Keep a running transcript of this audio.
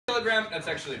kilogram. That's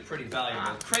actually a pretty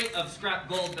valuable crate of scrap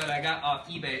gold that I got off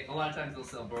eBay. A lot of times they'll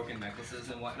sell broken necklaces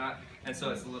and whatnot, and so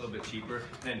it's a little bit cheaper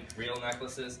than real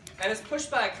necklaces. And it's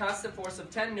pushed by a constant force of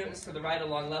 10 newtons to the right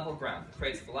along level ground. The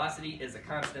crate's velocity is a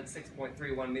constant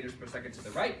 6.31 meters per second to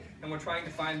the right, and we're trying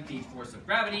to find the force of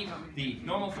gravity, the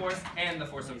normal force, and the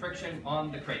force of friction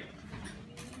on the crate.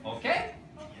 Okay?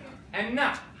 And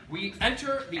now, we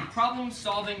enter the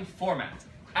problem-solving format.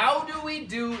 How do we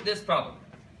do this problem?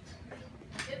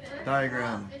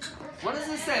 Diagram. What does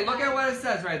it say? Look at what it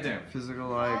says right there. Physical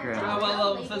diagram. Oh,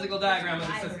 well, a physical diagram.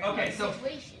 Okay, so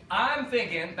I'm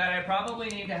thinking that I probably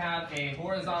need to have a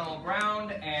horizontal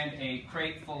ground and a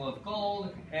crate full of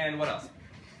gold, and what else?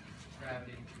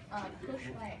 Gravity.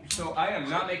 So I am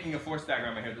not making a force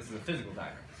diagram right here. This is a physical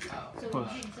diagram. So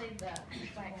you should say the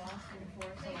velocity and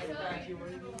force, so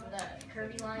like the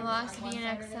curvy line. Velocity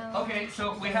and XL. Okay,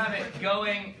 so we have it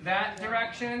going that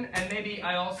direction, and maybe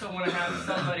I also want to have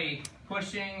somebody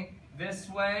pushing this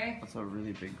way. That's a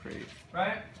really big crate.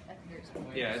 Right?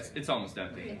 Yeah, it's almost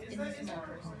empty.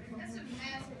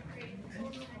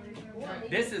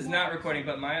 This is not recording,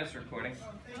 but Maya's recording.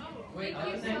 Wait,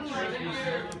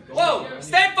 Whoa!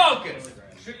 Stay focused!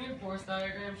 shouldn't your force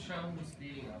diagram show who's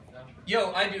speeding up though?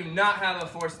 Yo, I do not have a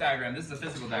force diagram. This is a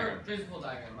physical diagram. Physical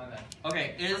diagram, my bad.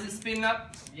 Okay, is it speeding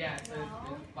up? Yeah, it says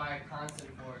it's by a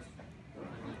constant force.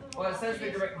 Well, it says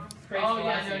the crate's Oh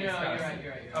yeah, velocity no, is you're constant. right,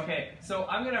 you're right. Okay, so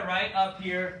I'm gonna write up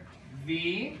here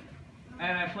V,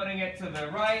 and I'm putting it to the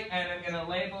right, and I'm gonna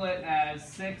label it as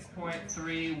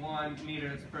 6.31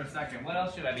 meters per second. What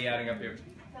else should I be adding up here?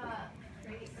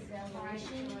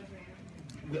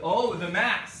 Oh, the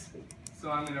mass. So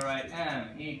I'm gonna write M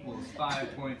equals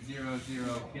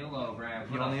 5.00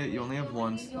 kilograms. You only have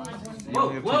one.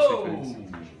 Whoa!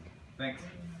 Thanks.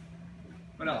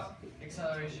 What else?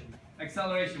 Acceleration.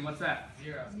 Acceleration. What's that?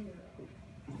 0.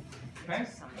 Okay.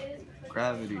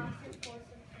 Gravity. Do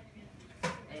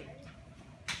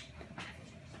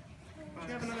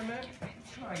you have another minute?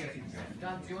 Oh, I guess you can.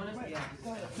 Don, do you want to? Yeah.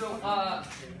 So,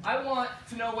 I want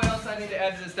to know what else I need to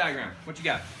add to this diagram. What you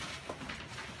got?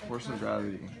 Force of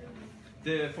gravity.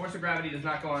 The force of gravity does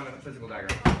not go on a physical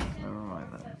diagram. Never mind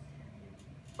that.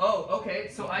 Oh, okay.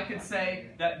 So I could say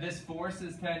that this force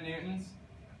is 10 newtons.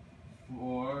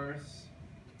 Force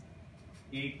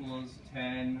equals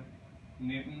 10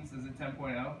 newtons. Is it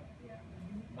 10.0? Yeah.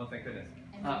 Oh, thank goodness.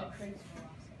 And then the crate's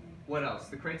velocity. What else?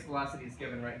 The crate's velocity is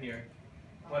given right here.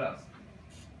 What else?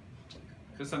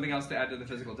 There's something else to add to the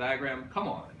physical diagram. Come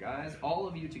on, guys. All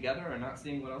of you together are not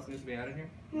seeing what else needs to be added here?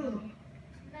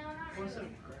 Force of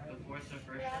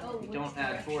friction. You don't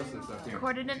add forces up here.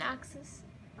 Coordinate axis.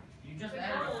 You just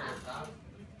added a force, Doc.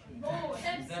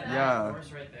 Yeah.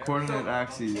 Force right there. Coordinate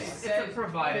axes. It's a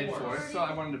provided force, so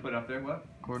I wanted to put up there. What?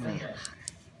 Coordinate.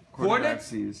 Coordinates?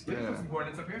 Axes. We can put Yeah. some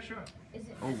coordinates up here, sure.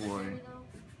 Oh boy.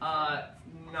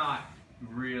 Not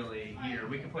really here.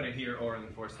 We can put it here or in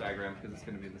the force diagram because it's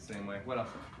going to be the same way. What else?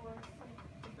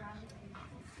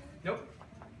 Nope.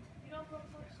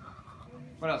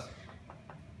 What else?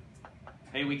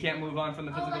 Hey, we can't move on from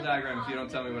the physical diagram if you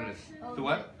don't tell me what it is. The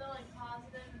what?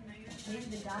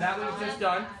 That we've just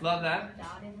done. Love that.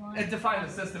 It defined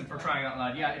the system for crying out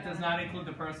loud. Yeah, it does not include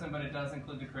the person, but it does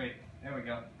include the crate. There we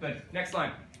go. Good. Next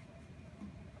line.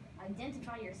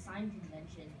 Identify your sign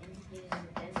convention indicating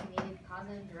the designated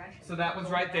positive direction. So that was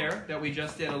right there that we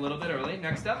just did a little bit early.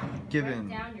 Next up. Given.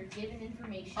 Write down your given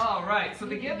information. All right, so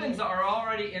the givens are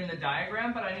already in the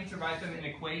diagram, but I need to write them in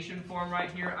equation form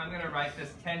right here. I'm going to write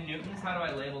this 10 newtons. How do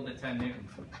I label the 10 newtons?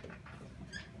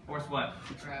 Force what?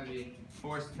 Gravity.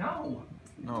 Force, no.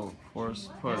 No. Force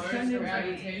push. No, it's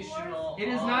gravitational. It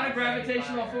is not a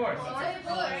gravitational force.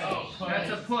 Oh, That's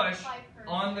a push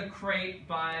on the crate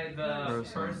by the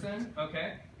Person. person.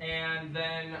 Okay. And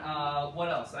then what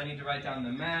else? I need to write down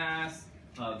the mass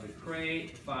of the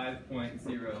crate,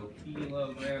 5.0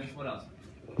 kilograms. What else?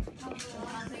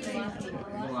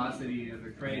 Velocity of the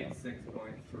crate,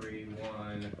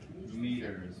 6.31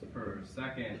 meters per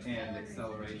second, and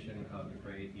acceleration of the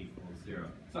crate equals 0.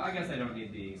 So I guess I don't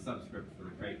need the subscript for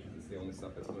the crate because it's the only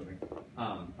stuff that's moving.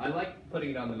 I like putting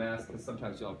it on the mass because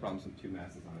sometimes you'll have problems with two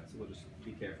masses on it, so we'll just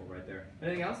be careful right there.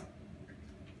 Anything else?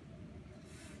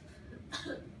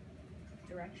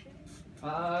 Direction?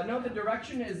 No, the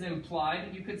direction is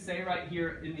implied. You could say right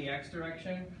here in the x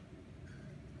direction,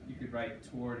 you could write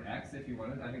toward x if you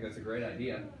wanted. I think that's a great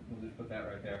idea. We'll just put that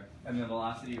right there. And the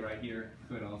velocity right here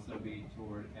could also be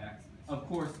toward x. Of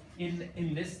course, in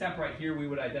this step right here, we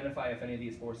would identify if any of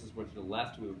these forces were to the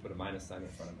left, we would put a minus sign in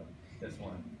front of them. This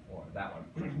one or that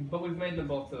one. But we've made them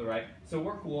both to the right, so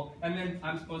we're cool. And then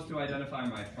I'm supposed to identify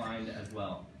my find as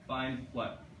well. Find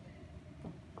what?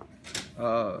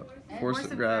 Force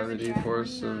of gravity,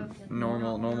 force of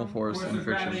normal force, Force and of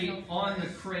friction. gravity on the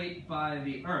crate by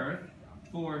the earth.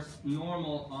 Force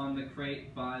normal on the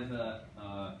crate by the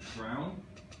ground.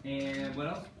 And what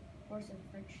else? Force of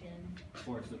friction.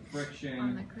 Force of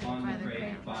friction on the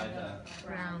crate by the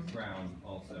ground.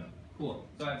 Also. Cool.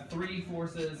 So I have 3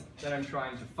 forces that I'm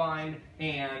trying to find.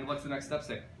 And what's the next step,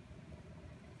 say?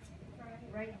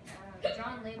 Right.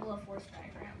 Draw and label a force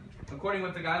diagram. According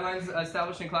with the guidelines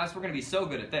established in class, we're going to be so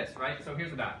good at this, right? So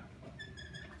here's that.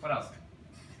 What else?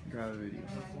 Gravity.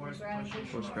 Force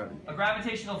Gravitational. gravity. A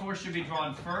gravitational force should be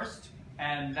drawn first,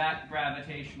 and that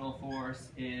gravitational force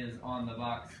is on the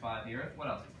box by the earth. What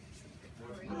else?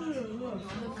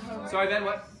 Sorry, Ben,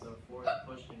 what? The force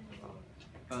pushing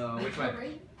the boat Which way? to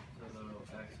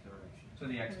the x direction. To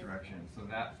the x direction. So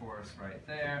that force right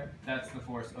there, that's the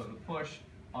force of the push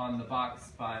on the box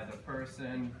by the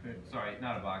person. Sorry,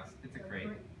 not a box, it's a crate.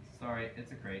 Sorry,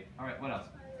 it's a crate. All right, what else?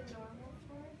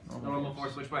 Normal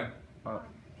force, which way? Up.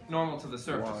 Normal to the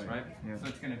surface, Y, right? yeah. So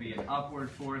it's going to be an upward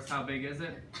force. How big is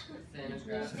it? Same as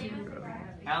gravity. Same as gravity.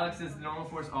 Alex, is the normal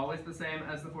force always the same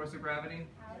as the force of gravity?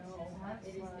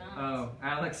 It is not. Oh,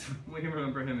 Alex, we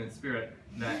remember him in spirit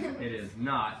that it is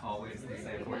not always the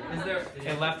same force. Is there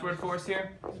a leftward force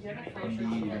here?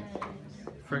 Indeed.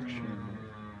 Friction.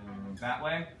 That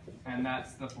way, and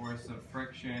that's the force of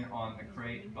friction on the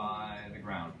crate by the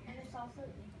ground. And it's also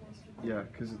equals to. Yeah,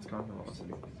 because it's constant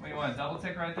velocity. What do you want, double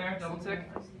tick right there? Double tick?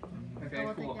 Okay,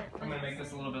 Double cool. tick it. I'm going to make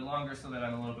this a little bit longer so that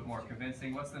I'm a little bit more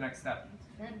convincing. What's the next step?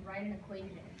 Then write an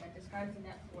equation that describes the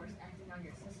net force acting on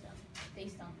your system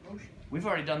based on motion. We've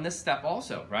already done this step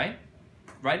also, right?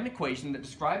 Write an equation that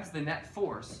describes the net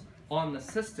force on the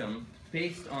system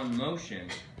based on motion.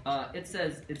 It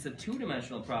says it's a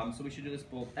 2-dimensional problem, so we should do this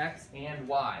both x and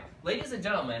y. Ladies and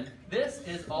gentlemen, this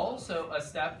is also a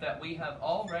step that we have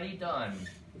already done.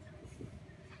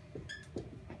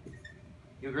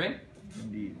 You agree?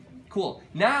 Indeed. Cool.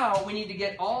 Now we need to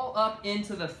get all up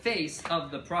into the face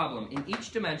of the problem. In each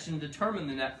dimension, determine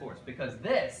the net force, because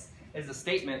this is a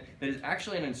statement that is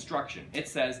actually an instruction. It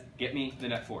says, get me the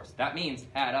net force. That means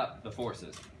add up the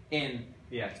forces in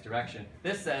the x direction.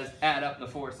 This says add up the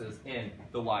forces in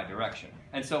the y direction.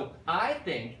 And so I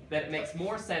think that it makes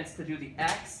more sense to do the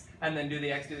x and then do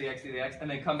the x, do the x, do the x, and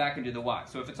then come back and do the y.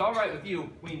 So if it's all right with you,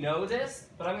 we know this,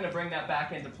 but I'm going to bring that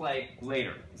back into play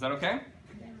later. Is that okay?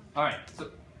 All right,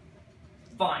 so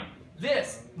fine.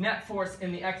 This net force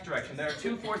in the x direction. There are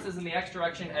 2 forces in the x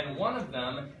direction, and one of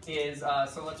them is,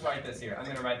 so let's write this here. I'm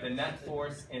going to write the net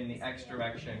force in the x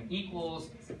direction equals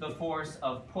the force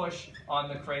of push on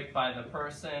the crate by the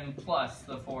person plus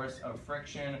the force of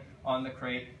friction on the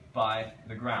crate by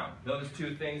the ground. Those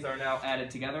 2 things are now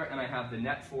added together, and I have the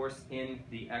net force in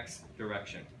the x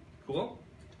direction. Cool?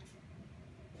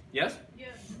 Yes?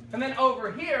 Yes. And then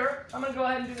over here, I'm going to go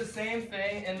ahead and do the same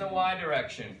thing in the y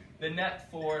direction. The net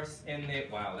force in the,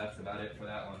 wow, that's about it for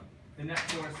that one. The net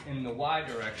force in the y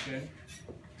direction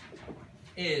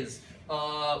is,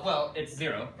 well, it's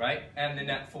 0, right? And the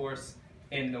net force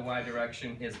in the y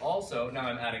direction is also, now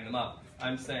I'm adding them up,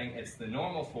 I'm saying it's the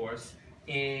normal force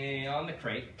on the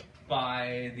crate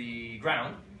by the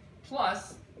ground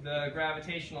plus the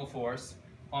gravitational force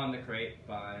on the crate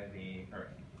by the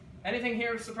earth. Anything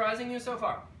here surprising you so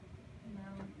far?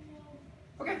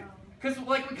 No. Okay. Because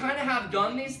like we kind of have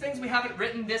done these things, we haven't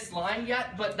written this line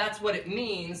yet, but that's what it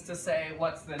means to say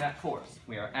what's the net force.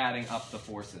 We are adding up the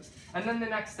forces. And then the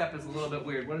next step is a little bit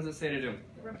weird. What does it say to do?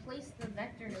 Replace the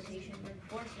vector notation with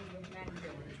forces with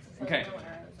magnitude. So Okay. no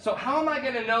arrows. So how am I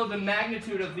going to know the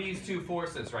magnitude of these 2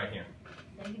 forces right here?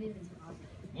 Negative and positive.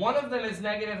 One of them is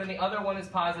negative and the other one is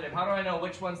positive. How do I know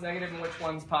which one's negative and which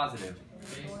one's positive?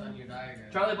 Based on your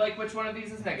diagram. Charlie Blake, which one of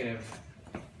these is negative?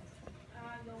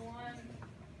 The one,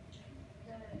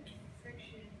 the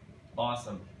friction.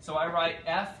 Awesome. So I write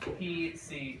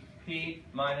FPCP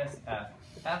minus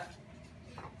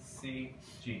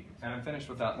FCG. And I'm finished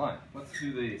with that line. Let's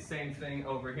do the same thing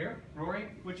over here. Rory,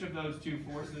 which of those 2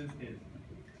 forces is,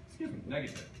 excuse me,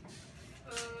 negative?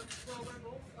 Well, they're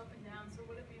both up and down, so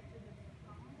would it be to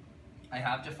the I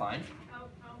have defined. Oh,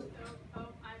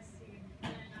 I see.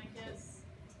 And I guess,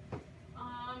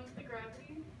 the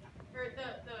gravity, or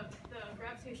the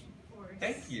gravitational force.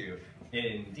 Thank you.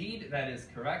 Indeed, that is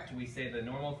correct. We say the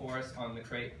normal force on the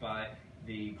crate by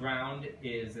the ground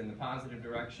is in the positive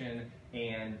direction,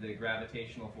 and the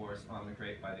gravitational force on the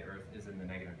crate by the earth is in the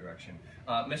negative direction.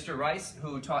 Mr. Rice,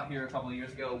 who taught here a couple of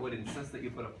years ago, would insist that you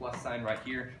put a plus sign right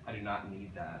here. I do not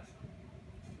need that.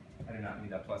 I do not need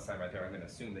that plus sign right there. I'm going to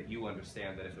assume that you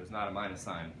understand that if there's not a minus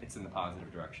sign, it's in the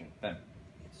positive direction. Ben?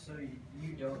 So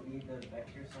you don't need the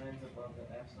vector signs above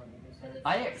the F's on either side?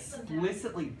 I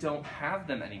explicitly don't have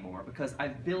them anymore because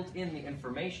I've built in the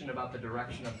information about the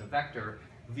direction of the vector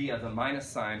via the minus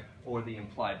sign or the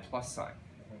implied plus sign.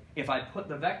 If I put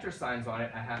the vector signs on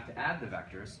it, I have to add the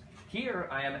vectors. Here,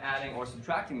 I am adding or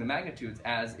subtracting the magnitudes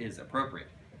as is appropriate.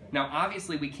 Now,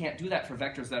 obviously, we can't do that for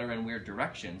vectors that are in weird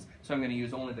directions, so I'm going to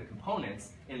use only the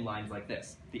components in lines like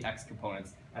this, the x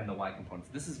components and the y components.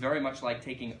 This is very much like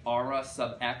taking aura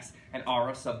sub x and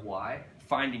aura sub y,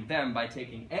 finding them by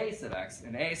taking a sub x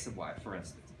and a sub y, for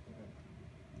instance.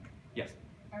 Yes?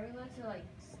 Are we going to like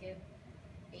skip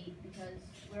 8 because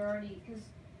we're already, because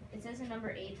it says in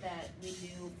number 8 that we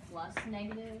do plus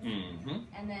negative,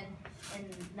 and then in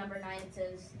number 9 it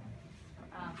says,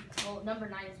 well, number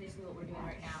 9 is basically what we're doing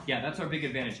right now. Yeah, that's our big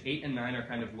advantage. 8 and 9 are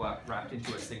kind of wrapped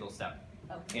into a single step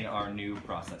in our new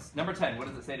process. Number 10, what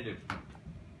does it say to do?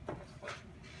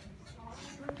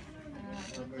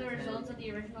 Put the results of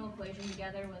the original equation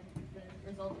together with the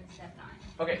result in step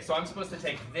 9. Okay, so I'm supposed to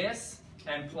take this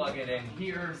and plug it in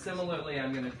here. Similarly,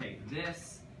 I'm going to take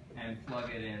this and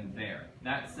plug it in there.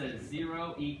 That says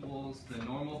 0 equals the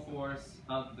normal force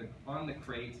of on the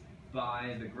crate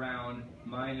by the ground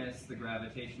minus the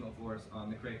gravitational force on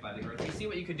the crate by the earth. You see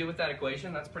what you could do with that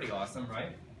equation? That's pretty awesome,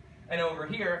 right? And over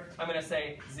here, I'm going to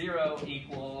say 0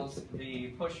 equals the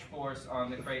push force on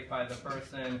the crate by the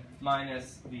person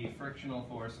minus the frictional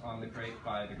force on the crate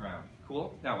by the ground.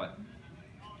 Cool? Now what?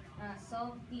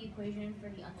 Solve the equation for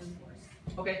the unknown force.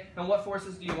 Okay, and what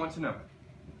forces do you want to know?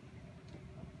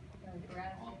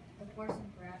 The force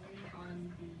of gravity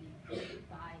on the crate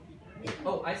by the earth.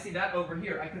 Oh, I see that over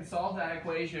here. I can solve that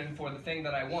equation for the thing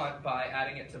that I want by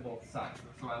adding it to both sides.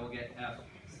 So I will get F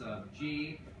sub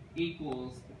G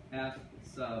equals F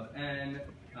sub N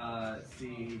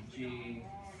C G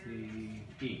C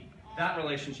E. That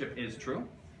relationship is true.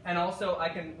 And also I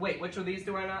can, wait, which of these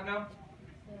do I not know?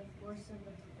 The force of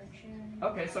the friction.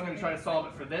 Okay, so I'm going to try to solve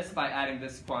it for this by adding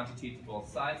this quantity to both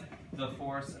sides. The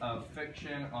force of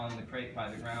friction on the crate by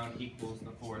the ground equals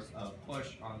the force of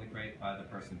push on the crate by the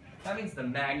person. That means the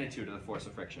magnitude of the force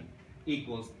of friction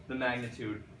equals the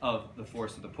magnitude of the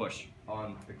force of the push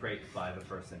on the crate by the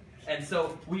person. And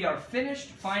so we are finished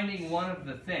finding one of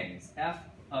the things. F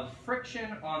of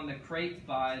friction on the crate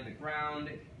by the ground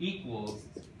equals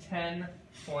 10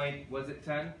 point, was it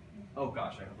 10? Oh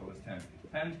gosh, I hope it was 10.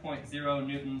 10.0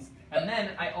 newtons. And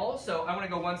then I want to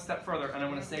go one step further and I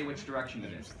want to say which direction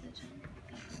it is.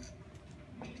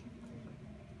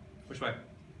 Which way?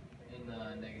 In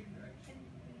the negative direction.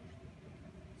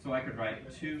 So I could write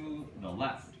to the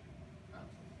left.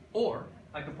 Or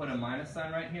I could put a minus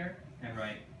sign right here and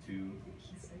write to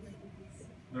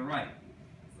the right.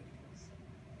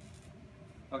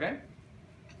 Okay?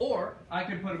 Or I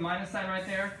could put a minus sign right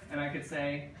there and I could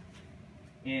say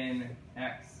in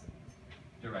x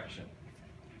direction.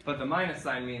 But the minus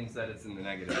sign means that it's in the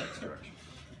negative x direction.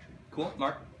 Cool?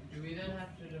 Mark? Do we then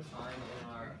have to define in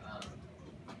our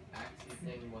axis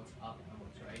thing what's up and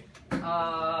what's right?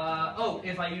 Oh,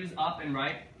 if I use up and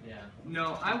right? Yeah.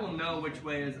 No, I will know which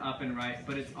way is up and right,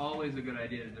 but it's always a good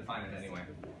idea to define it anyway.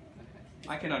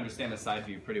 I can understand the side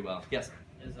view pretty well. Yes?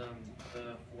 Is the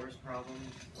force problem,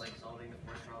 like solving the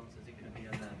force problems, is it going to be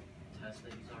on that test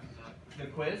that you talked about? The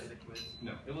quiz? The quiz?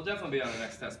 No, it will definitely be on the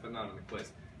next test, but not on the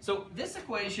quiz. So this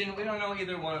equation, we don't know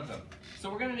either one of them.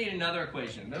 So we're going to need another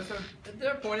equation. Is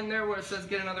there a point in there where it says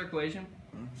get another equation?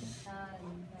 No.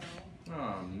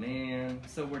 Oh man,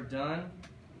 so we're done?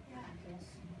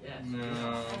 Yes. No.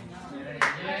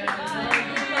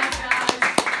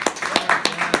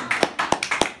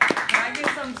 Can I get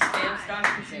some stamps,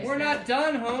 Dr. We're not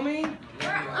done, homie.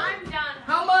 I'm done.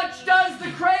 How much does the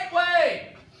crate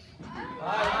weigh?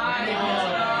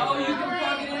 Oh, you can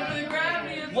plug it into the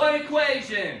gravity. What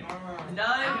equation?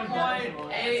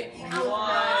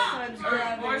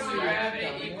 9.81 force of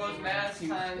gravity equals mass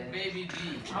times baby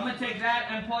G. I'm gonna take that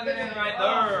and plug it in right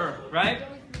there, right?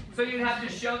 So you'd have to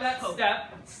show that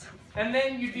step, and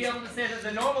then you'd be able to say that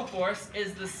the normal force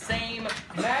is the same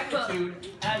magnitude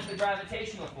as the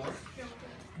gravitational force,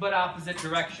 but opposite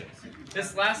directions.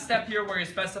 This last step here where you're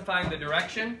specifying the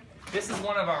direction, this is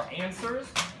one of our answers,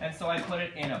 and so I put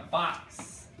it in a box.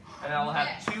 And I will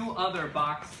have two other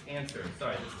box answers.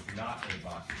 Sorry, this is not a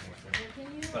box answer,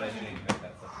 but I do need to make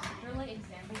that substitution. For like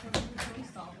example purposes, can we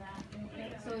solve that?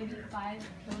 So it would be 5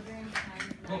 kilograms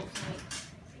times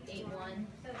 9.81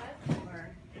 or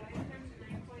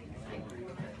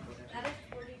That is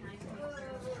 49.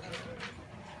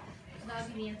 so that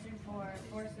would be the answer for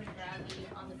force of gravity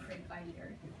on the crate by the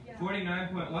earth.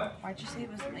 49 point what? Why'd you say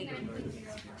it was negative?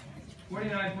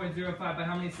 49.05, but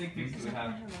how many sig figs do we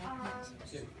have?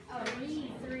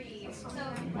 Three. So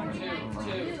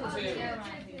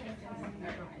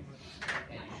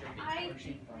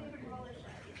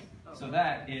So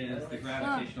that is the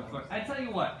gravitational force. I tell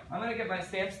you what, I'm going to get my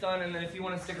stamps done, and then if you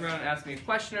want to stick around and ask me a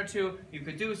question or two, you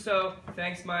could do so.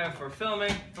 Thanks, Maya, for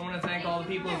filming. I want to thank all the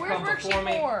people who've come before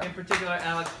me, in particular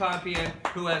Alex Pompian,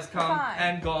 who has come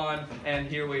and gone, and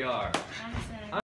here we are.